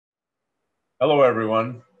Hello,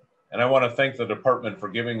 everyone, and I want to thank the department for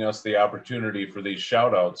giving us the opportunity for these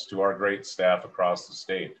shout outs to our great staff across the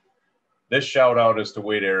state. This shout out is to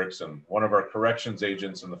Wade Erickson, one of our corrections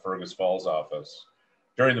agents in the Fergus Falls office.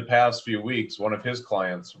 During the past few weeks, one of his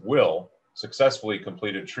clients, Will, successfully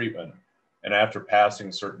completed treatment, and after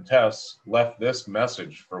passing certain tests, left this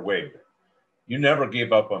message for Wade. You never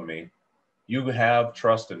gave up on me. You have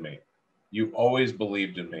trusted me. You always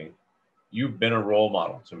believed in me. You've been a role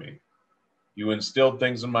model to me. You instilled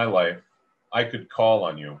things in my life. I could call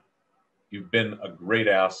on you. You've been a great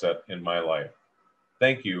asset in my life.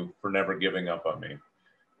 Thank you for never giving up on me.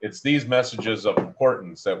 It's these messages of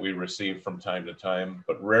importance that we receive from time to time,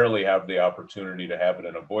 but rarely have the opportunity to have it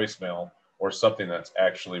in a voicemail or something that's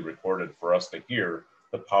actually recorded for us to hear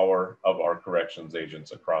the power of our corrections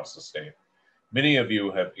agents across the state. Many of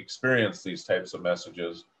you have experienced these types of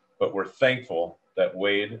messages, but we're thankful that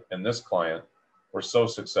Wade and this client were so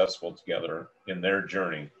successful together in their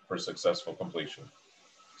journey for successful completion.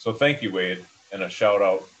 So thank you, Wade, and a shout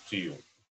out to you.